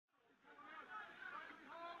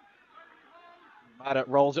Yamada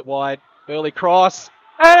rolls it wide. Early cross.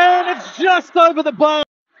 And it's just over the bar.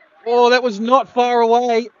 Oh, that was not far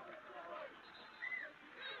away.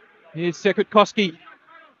 Here's Sekutkoski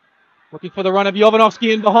looking for the run of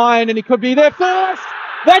Jovanovski in behind, and he could be there first.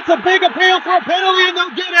 That's a big appeal for a penalty, and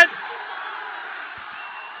they'll get it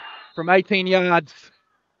from 18 yards.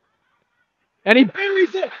 And he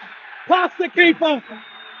buries it past the keeper.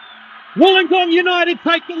 Wollongong United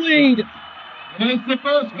take the lead.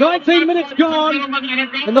 19 minutes gone,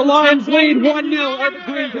 and the Lions lead 1-0 over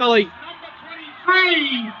Green Gully.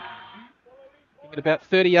 At about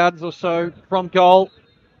 30 yards or so from goal.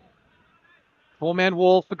 Four-man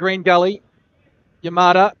wall for Green Gully.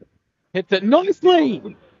 Yamada hits it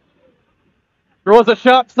nicely. Draws a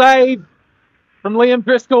sharp save from Liam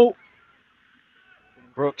Driscoll.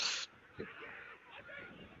 Brooks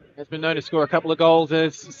has been known to score a couple of goals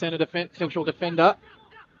as central defender.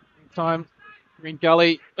 Time Green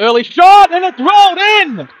Gully, early shot, and it's rolled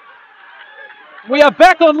in. We are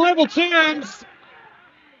back on level terms.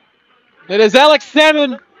 It is Alex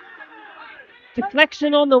Salmon.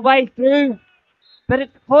 Deflection on the way through, but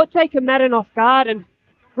it's caught Jacob Madden off guard, and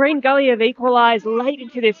Green Gully have equalised late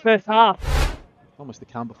into this first half. Almost the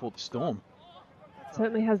calm before the storm.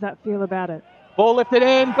 Certainly has that feel about it. Ball lifted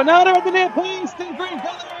in, Banana at the near post, and Green Gully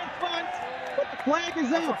are in front, but the flag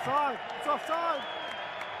is up. It's offside.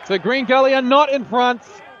 So Green Gully are not in front.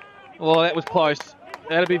 Oh, that was close.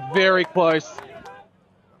 That'll be very close.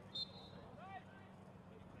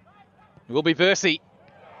 It will be Versey.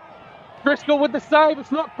 Driscoll with the save.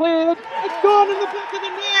 It's not cleared. It's gone in the back of the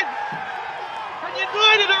net. And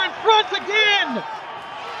United are in front again.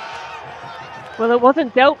 Well, it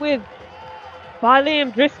wasn't dealt with by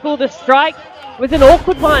Liam Driscoll. The strike was an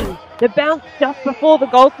awkward one. The bounce just before the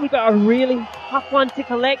goalkeeper, a really tough one to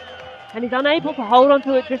collect. And he's unable to hold on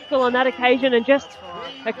to it, Driscoll, on that occasion. And just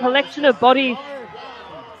a collection of bodies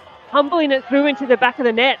tumbling it through into the back of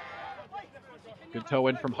the net. Good toe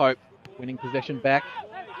in from Hope. Winning possession back.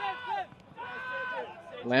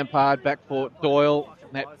 Lampard back for Doyle.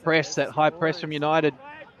 That press, that high press from United.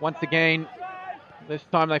 Once again, this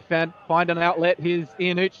time they find an outlet. Here's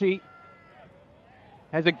Iannucci.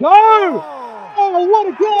 Has a go! Oh, what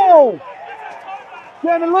a goal!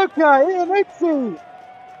 Gianluca Iannucci!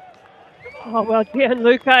 Oh, well,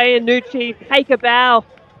 Gianluca Iannucci, take a bow.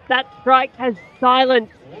 That strike has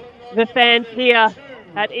silenced the fans here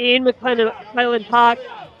at Ian McClellan Park.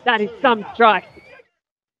 That is some strike.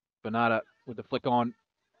 Bernarda with the flick on.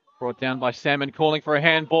 Brought down by Salmon, calling for a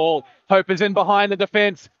handball. Hope is in behind the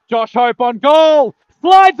defence. Josh Hope on goal.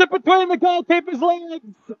 Slides it between the goalkeeper's legs.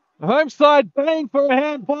 The home side baying for a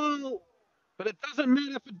handball. But it doesn't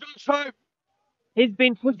matter for Josh Hope. He's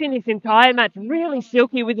been pushing this entire match, really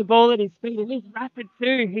silky with the ball at his feet, and he's rapid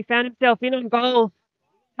too. He found himself in on goal.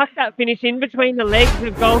 Tucked that finish in between the legs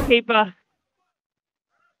of goalkeeper.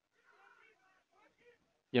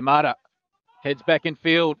 Yamada heads back in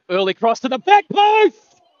field. Early cross to the back post.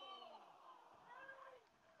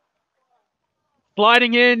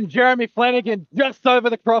 Sliding in, Jeremy Flanagan just over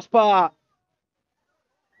the crossbar.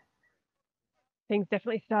 Things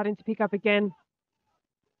definitely starting to pick up again.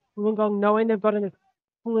 Wollongong knowing they've got to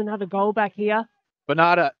pull another goal back here.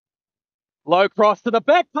 Bernarda, low cross to the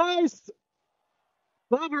back post.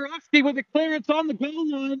 Barbarovsky with the clearance on the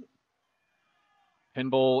goal line.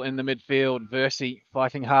 Pinball in the midfield. Versey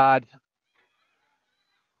fighting hard.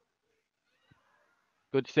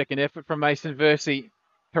 Good second effort from Mason Versey.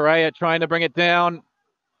 Correa trying to bring it down.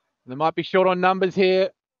 They might be short on numbers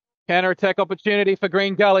here. Counter-attack opportunity for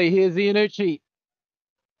Green Gully. Here's Iannucci.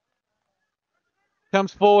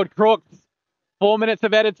 Comes forward, Crooks. 4 minutes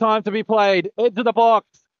of added time to be played. Edge of the box.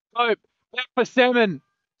 Hope. Back for Salmon.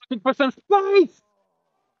 Looking for some space.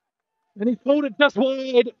 And he pulled it just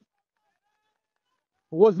wide.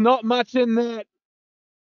 Was not much in that.